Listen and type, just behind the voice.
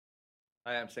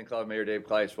Hi, I'm St. Cloud Mayor Dave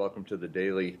Kleiss. Welcome to the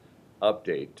daily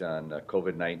update on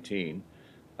COVID-19.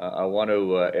 I want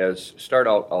to as start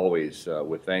out always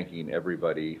with thanking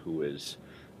everybody who is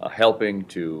helping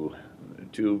to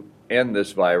end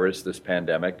this virus, this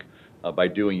pandemic, by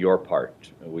doing your part.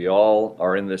 We all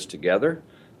are in this together,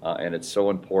 and it's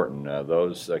so important.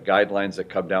 Those guidelines that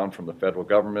come down from the federal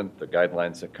government, the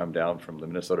guidelines that come down from the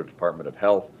Minnesota Department of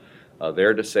Health,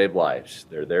 they're to save lives.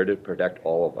 They're there to protect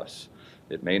all of us.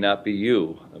 It may not be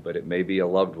you, but it may be a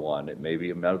loved one. It may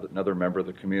be another member of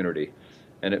the community.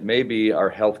 And it may be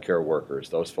our healthcare workers,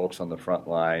 those folks on the front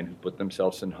line who put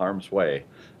themselves in harm's way.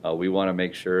 We want to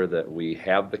make sure that we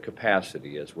have the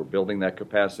capacity as we're building that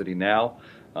capacity now,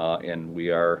 and we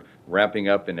are ramping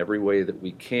up in every way that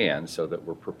we can so that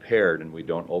we're prepared and we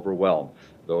don't overwhelm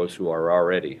those who are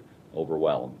already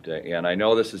overwhelmed. And I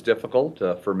know this is difficult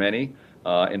for many.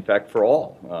 In fact, for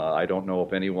all. I don't know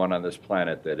of anyone on this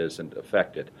planet that isn't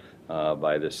affected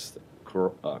by this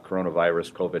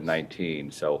coronavirus,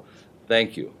 COVID-19. So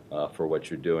thank you for what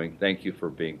you're doing. Thank you for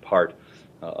being part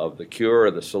of the cure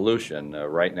or the solution.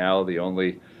 Right now, the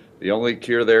only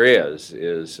cure there is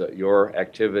your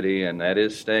activity, and that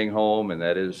is staying home, and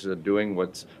that is doing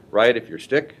what's right. If you're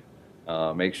sick,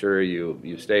 make sure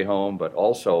you stay home. But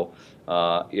also,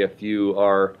 if you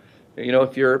are,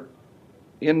 if you're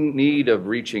in need of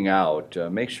reaching out,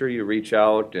 make sure you reach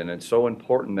out, and it's so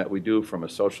important that we do from a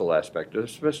social aspect,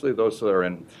 especially those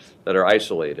that are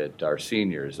isolated, our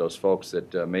seniors, those folks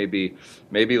that may be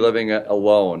living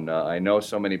alone. I know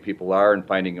so many people are, and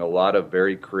finding a lot of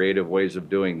very creative ways of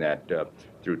doing that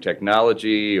through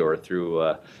technology or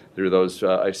through those.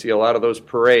 I see a lot of those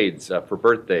parades for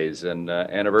birthdays and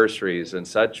anniversaries and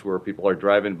such, where people are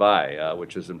driving by,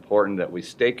 which is important that we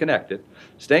stay connected.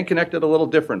 Staying connected a little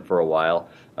different for a while,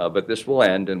 but this will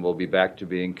end, and we'll be back to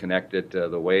being connected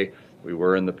the way we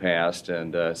were in the past,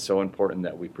 and so important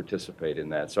that we participate in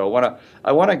that. So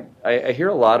I hear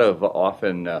a lot of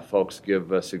often folks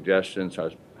give suggestions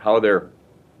how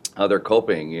they're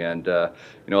coping, and a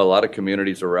lot of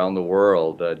communities around the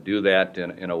world do that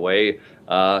in a way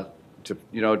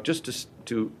to just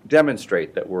to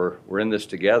demonstrate that we're in this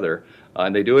together,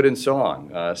 and they do it in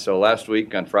song. So last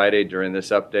week on Friday during this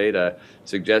update, I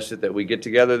suggested that we get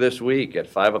together this week at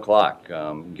 5 o'clock.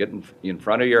 Get in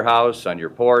front of your house, on your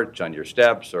porch, on your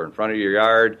steps, or in front of your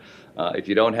yard. If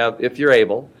you're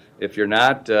able. If you're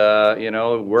not,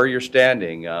 where you're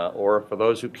standing, or for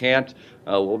those who can't,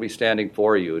 we'll be standing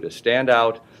for you to stand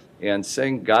out and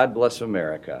sing God Bless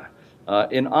America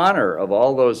in honor of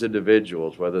all those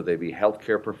individuals, whether they be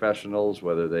healthcare professionals,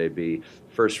 whether they be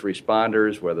first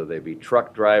responders, whether they be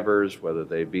truck drivers, whether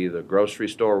they be the grocery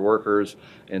store workers,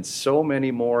 and so many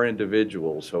more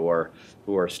individuals who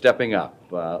are stepping up.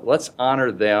 Let's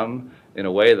honor them in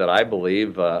a way that I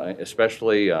believe,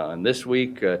 especially in this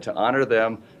week, to honor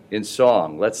them in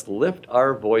song. Let's lift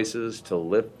our voices to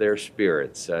lift their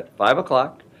spirits at 5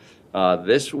 o'clock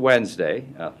this Wednesday,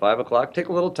 5 o'clock. Take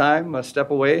a little time,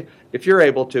 step away if you're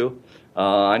able to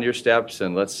on your steps,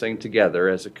 and let's sing together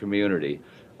as a community,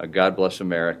 God Bless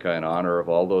America, in honor of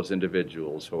all those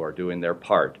individuals who are doing their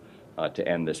part to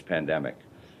end this pandemic.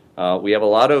 We have a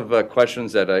lot of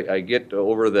questions that I get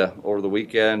over the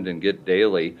weekend and get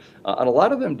daily, and a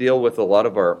lot of them deal with a lot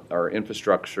of our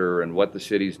infrastructure and what the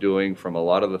city's doing from a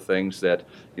lot of the things that,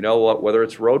 whether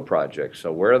it's road projects.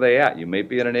 So where are they at? You may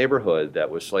be in a neighborhood that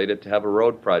was slated to have a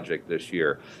road project this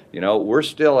year. I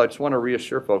just want to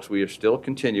reassure folks, we are still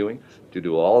continuing to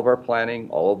do all of our planning,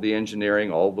 all of the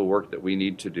engineering, all of the work that we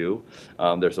need to do.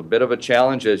 There's a bit of a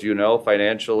challenge, as you know,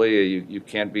 financially. You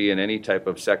can't be in any type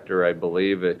of sector, I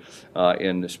believe,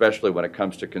 especially when it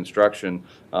comes to construction,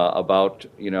 about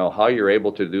how you're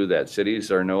able to do that.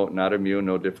 Cities are not immune,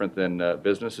 no different than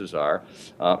businesses are,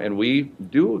 and we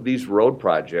do these road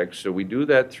projects. So we do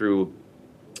that through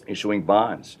issuing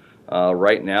bonds.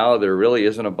 Right now, there really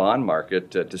isn't a bond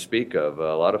market to speak of.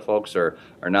 A lot of folks are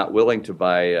not willing to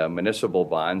buy municipal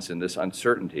bonds in this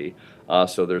uncertainty.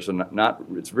 So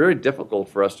it's very difficult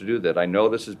for us to do that. I know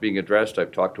this is being addressed.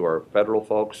 I've talked to our federal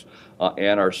folks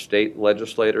and our state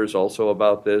legislators also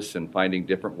about this and finding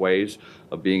different ways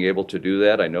of being able to do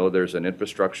that. I know there's an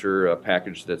infrastructure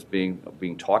package that's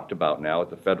being talked about now at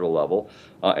the federal level,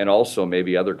 and also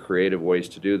maybe other creative ways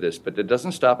to do this. But it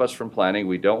doesn't stop us from planning.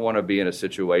 We don't want to be in a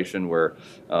situation where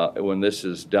when this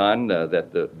is done,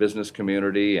 that the business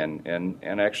community and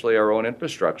actually our own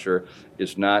infrastructure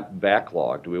is not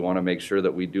backlogged. We want to make sure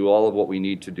that we do all of what we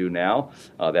need to do now.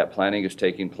 That planning is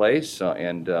taking place,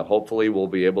 and hopefully we'll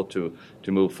be able to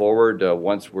move forward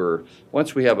once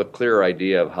we have a clear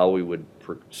idea of how we would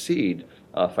proceed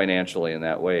financially in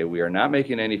that way. We are not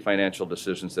making any financial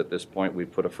decisions at this point.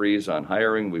 We've put a freeze on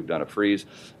hiring. We've done a freeze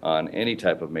on any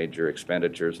type of major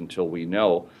expenditures until we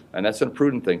know, and that's a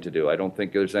prudent thing to do. I don't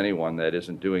think there's anyone that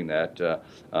isn't doing that,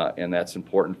 and that's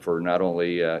important for not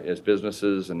only as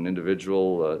businesses and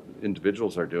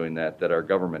individuals are doing that our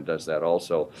government does that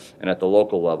also. And at the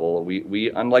local level,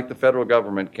 we unlike the federal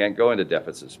government, can't go into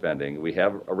deficit spending. We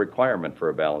have a requirement for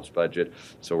a balanced budget,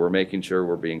 so we're making sure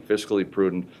we're being fiscally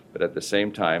prudent, but at the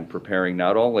same time preparing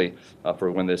not only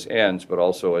for when this ends, but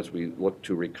also as we look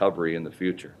to recovery in the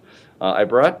future. I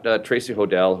brought Tracy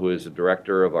Hodel, who is the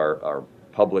director of our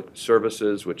public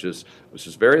services, which is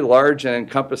very large and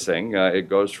encompassing. It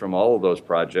goes from all of those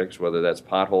projects, whether that's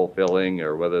pothole filling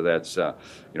or whether that's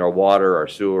water, our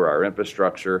sewer, our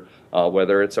infrastructure,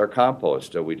 whether it's our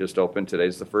compost. We just opened,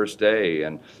 today's the first day,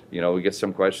 and we get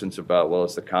some questions about, well,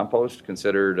 is the compost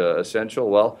considered essential?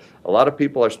 Well, a lot of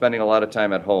people are spending a lot of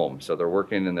time at home, so they're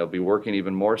working, and they'll be working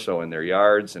even more so in their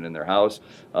yards and in their house.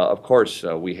 Of course,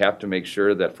 we have to make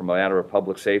sure that from a matter of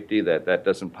public safety that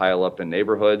doesn't pile up in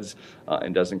neighborhoods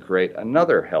and doesn't create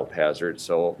another health hazard.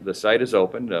 So the site is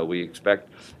open. We expect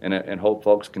and hope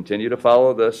folks continue to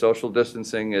follow the social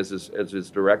distancing as is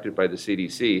directed by the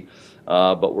CDC,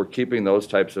 but we're keeping those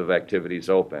types of activities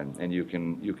open. And you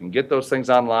can get those things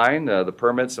online. The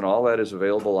permits and all that is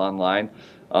available online,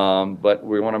 but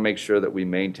we want to make sure that we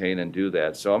maintain and do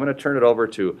that. So I'm going to turn it over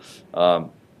to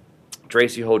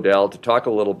Tracy Hodel to talk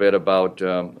a little bit about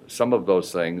some of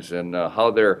those things and how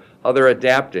they're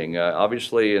adapting.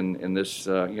 Obviously, in this,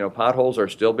 potholes are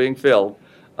still being filled,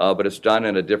 but it's done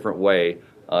in a different way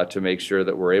to make sure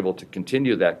that we're able to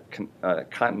continue that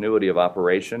continuity of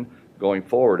operation going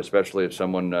forward, especially if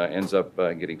someone ends up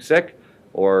getting sick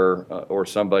or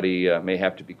somebody may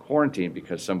have to be quarantined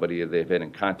because somebody they've been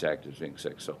in contact is being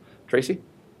sick. So, Tracy?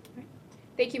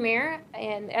 Thank you, Mayor.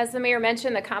 And as the Mayor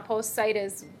mentioned, the compost site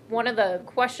is one of the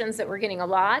questions that we're getting a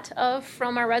lot of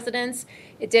from our residents.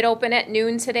 It did open at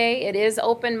noon today. It is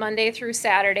open Monday through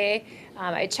Saturday.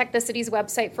 I checked the city's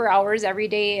website for hours every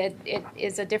day. It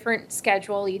is a different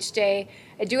schedule each day.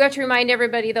 I do have to remind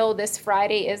everybody, though, this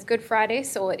Friday is Good Friday,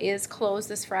 so it is closed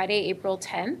this Friday, April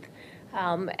 10th.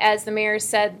 As the mayor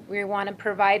said, we want to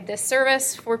provide this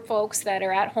service for folks that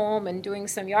are at home and doing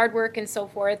some yard work and so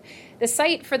forth. The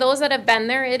site, for those that have been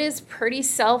there, it is pretty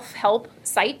self-help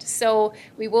site. So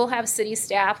we will have city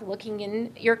staff looking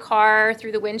in your car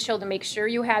through the windshield to make sure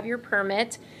you have your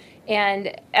permit.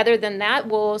 And other than that,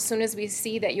 as soon as we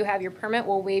see that you have your permit,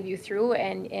 we'll wave you through.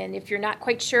 And if you're not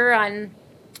quite sure on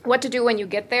what to do when you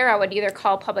get there, I would either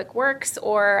call Public Works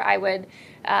or I would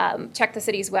check the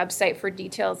city's website for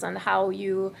details on how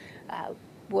you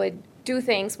would do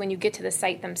things when you get to the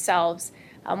site themselves.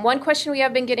 One question we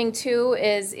have been getting too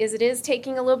is it is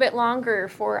taking a little bit longer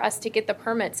for us to get the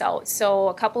permits out. So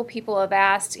a couple people have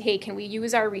asked, hey, can we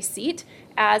use our receipt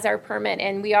as our permit?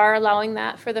 And we are allowing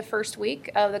that for the first week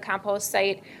of the compost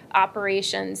site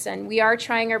operations. And we are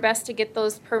trying our best to get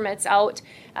those permits out.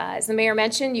 As the mayor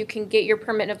mentioned, you can get your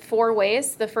permit in 4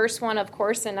 ways. The first one, of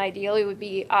course, and ideally would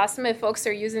be awesome if folks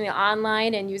are using the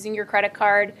online and using your credit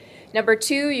card. Number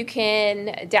 2, you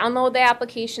can download the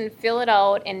application, fill it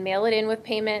out, and mail it in with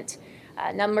payment.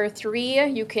 Number 3,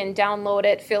 you can download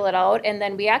it, fill it out, and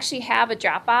then we actually have a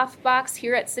drop-off box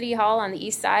here at City Hall on the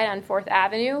east side on 4th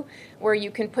Avenue where you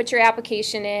can put your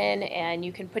application in and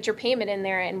you can put your payment in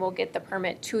there and we'll get the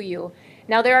permit to you.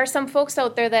 Now, there are some folks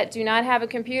out there that do not have a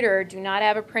computer, do not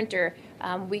have a printer.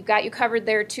 We've got you covered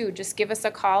there too. Just give us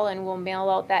a call and we'll mail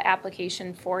out that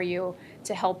application for you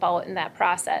to help out in that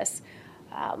process.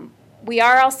 We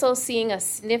are also seeing a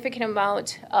significant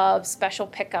amount of special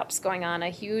pickups going on,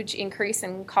 a huge increase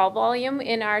in call volume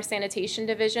in our sanitation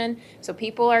division. So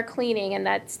people are cleaning, and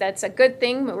that's a good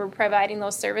thing. We're providing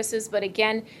those services. But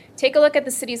again, take a look at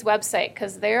the city's website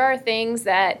because there are things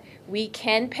that we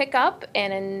can pick up,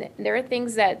 and there are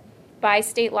things that by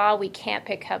state law we can't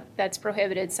pick up that's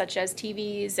prohibited, such as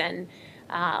TVs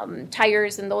and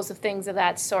tires and those things of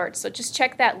that sort. So just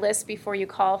check that list before you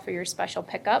call for your special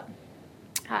pickup.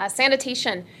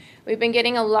 Sanitation. We've been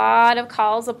getting a lot of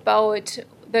calls about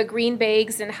the green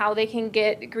bags and how they can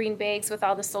get green bags with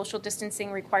all the social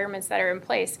distancing requirements that are in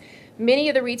place. Many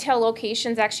of the retail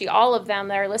locations, actually all of them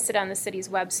that are listed on the city's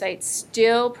website,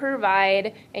 still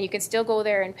provide, and you can still go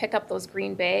there and pick up those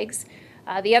green bags.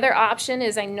 The other option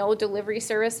is I know delivery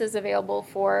services available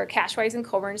for Cashwise and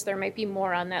Coburn's. There might be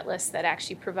more on that list that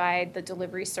actually provide the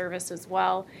delivery service as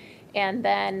well. And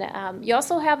then you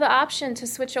also have the option to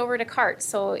switch over to cart.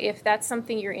 So if that's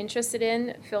something you're interested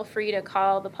in, feel free to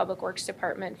call the Public Works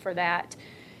Department for that.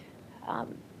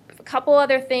 A couple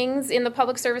other things in the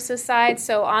public services side.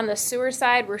 So on the sewer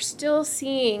side, we're still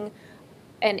seeing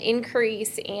an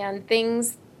increase and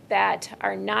things that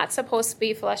are not supposed to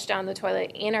be flushed down the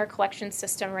toilet in our collection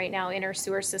system right now, in our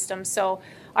sewer system. So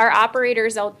our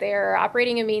operators out there are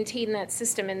operating and maintaining that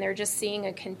system, and they're just seeing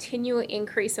a continual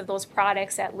increase of those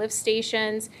products at lift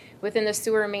stations within the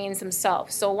sewer mains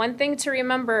themselves. So one thing to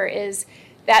remember is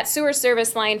that sewer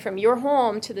service line from your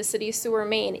home to the city sewer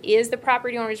main is the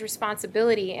property owner's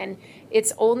responsibility, and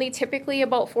it's only typically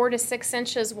about 4 to 6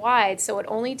 inches wide, so it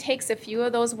only takes a few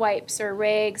of those wipes or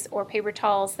rags or paper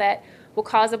towels that will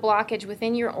cause a blockage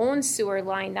within your own sewer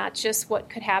line, not just what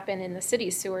could happen in the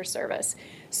city's sewer service.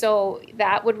 So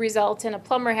that would result in a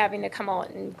plumber having to come out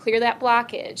and clear that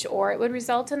blockage, or it would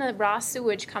result in a raw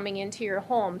sewage coming into your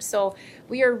home. So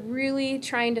we are really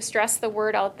trying to stress the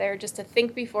word out there just to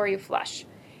think before you flush.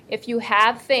 If you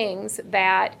have things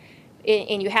that,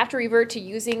 and you have to revert to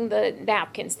using the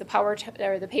napkins,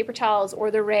 or the paper towels, or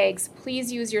the rags,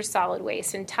 please use your solid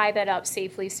waste and tie that up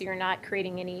safely so you're not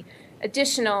creating any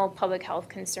additional public health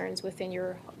concerns within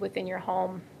your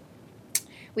home.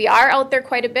 We are out there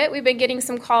quite a bit. We've been getting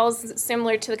some calls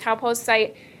similar to the compost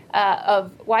site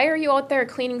of why are you out there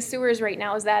cleaning sewers right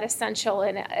now? Is that essential?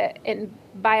 And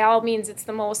by all means, it's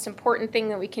the most important thing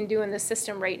that we can do in the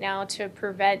system right now to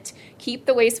keep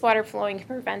the wastewater flowing, to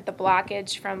prevent the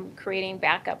blockage from creating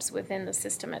backups within the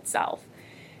system itself.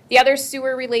 The other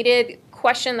sewer-related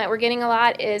question that we're getting a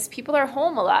lot is people are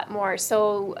home a lot more,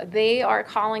 so they are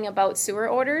calling about sewer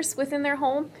odors within their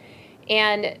home.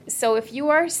 And so if you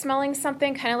are smelling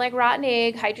something kind of like rotten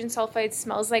egg, hydrogen sulfide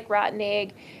smells like rotten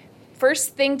egg,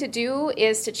 first thing to do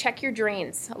is to check your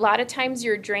drains. A lot of times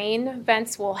your drain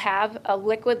vents will have a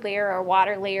liquid layer or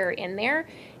water layer in there,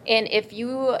 and if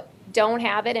you don't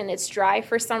have it and it's dry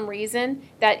for some reason,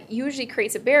 that usually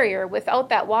creates a barrier. Without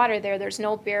that water there's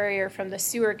no barrier from the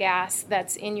sewer gas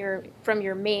that's from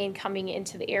your main coming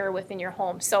into the air within your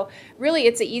home. So really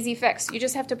it's an easy fix. You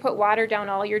just have to put water down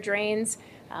all your drains.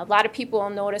 A lot of people will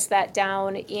notice that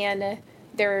down in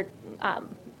their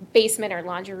basement or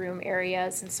laundry room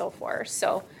areas and so forth.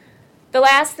 So the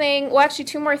last thing, well, actually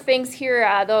 2 more things here.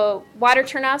 The water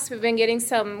turnoffs, we've been getting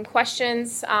some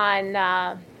questions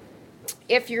on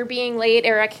if you're being late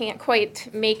or I can't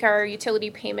quite make our utility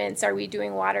payments, are we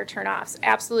doing water turnoffs?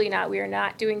 Absolutely not. We are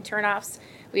not doing turnoffs.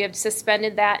 We have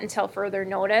suspended that until further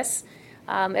notice.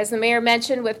 As the mayor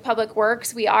mentioned with Public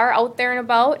Works, we are out there and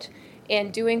about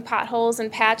and doing potholes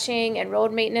and patching and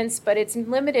road maintenance, but it's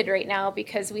limited right now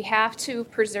because we have to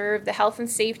preserve the health and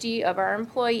safety of our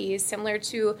employees, similar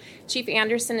to Chief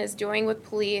Anderson is doing with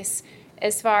police,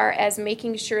 as far as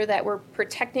making sure that we're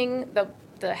protecting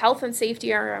the health and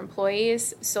safety of our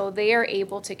employees so they are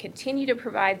able to continue to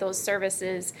provide those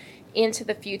services into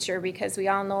the future, because we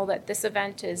all know that this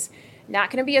event is not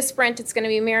going to be a sprint, it's going to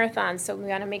be a marathon. So we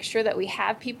want to make sure that we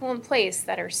have people in place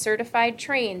that are certified,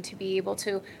 trained to be able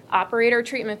to operate our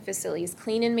treatment facilities,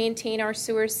 clean and maintain our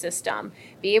sewer system,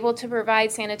 be able to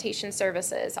provide sanitation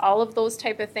services, all of those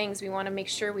type of things. We want to make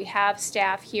sure we have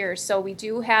staff here. So we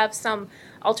do have some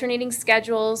alternating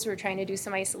schedules. We're trying to do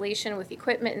some isolation with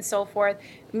equipment and so forth.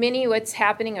 Many what's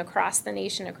happening across the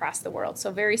nation, across the world.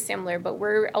 So very similar, but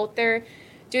we're out there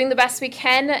doing the best we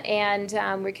can,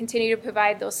 and we continue to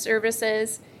provide those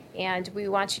services, and we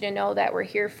want you to know that we're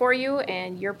here for you,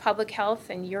 and your public health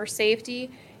and your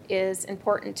safety is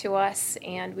important to us,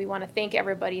 and we want to thank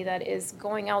everybody that is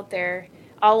going out there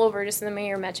all over, just the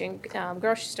mayor mentioned,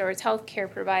 grocery stores,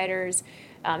 healthcare providers,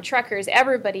 truckers,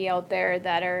 everybody out there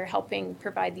that are helping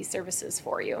provide these services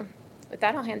for you. With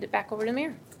that, I'll hand it back over to the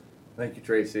mayor. Thank you,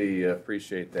 Tracy.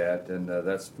 Appreciate that. And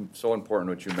that's so important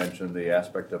what you mentioned, the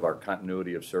aspect of our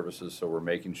continuity of services. So we're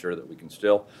making sure that we can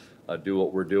still do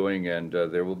what we're doing, and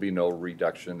there will be no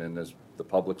reduction in the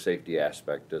public safety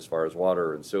aspect as far as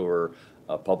water and sewer,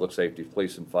 public safety,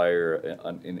 police and fire.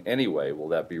 In any way will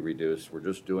that be reduced. We're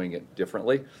just doing it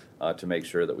differently to make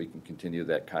sure that we can continue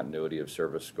that continuity of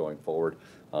service going forward.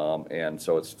 And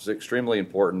so it's extremely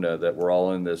important that we're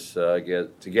all in this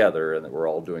together, and that we're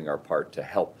all doing our part to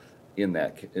help in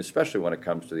that, especially when it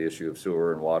comes to the issue of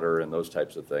sewer and water and those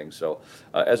types of things. So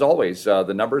as always,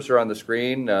 the numbers are on the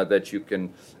screen that you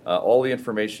can, all the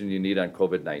information you need on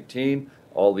COVID-19,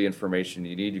 all the information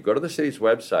you need. You go to the city's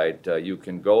website, you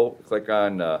can go click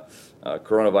on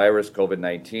coronavirus,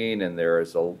 COVID-19, and there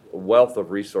is a wealth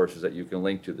of resources that you can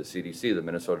link to the CDC, the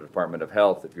Minnesota Department of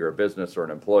Health, if you're a business or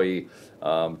an employee,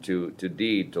 to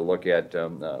DEED, to look at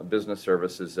business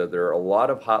services. There are a lot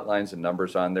of hotlines and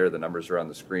numbers on there. The numbers are on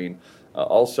the screen.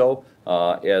 also.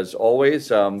 As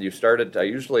always, I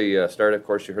usually start, of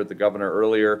course, you heard the governor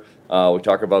earlier. We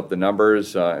talk about the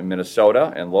numbers in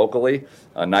Minnesota and locally.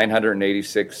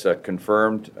 986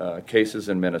 confirmed cases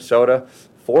in Minnesota.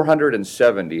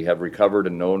 470 have recovered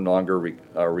and no longer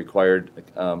required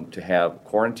to have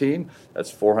quarantine.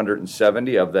 That's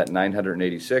 470 of that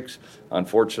 986.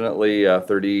 Unfortunately,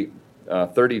 30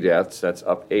 deaths. That's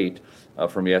up 8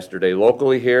 from yesterday.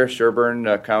 Locally here,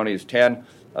 Sherburne County is 10.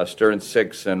 Stearns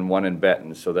 6 and 1 in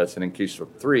Benton, so that's an increase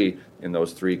of 3 in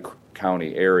those 3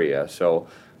 county area. So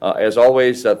as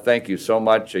always, thank you so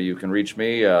much. You can reach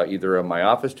me either in my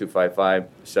office,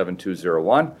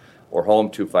 255-7201, or home,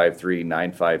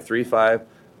 253-9535.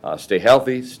 Stay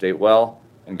healthy, stay well,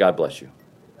 and God bless you.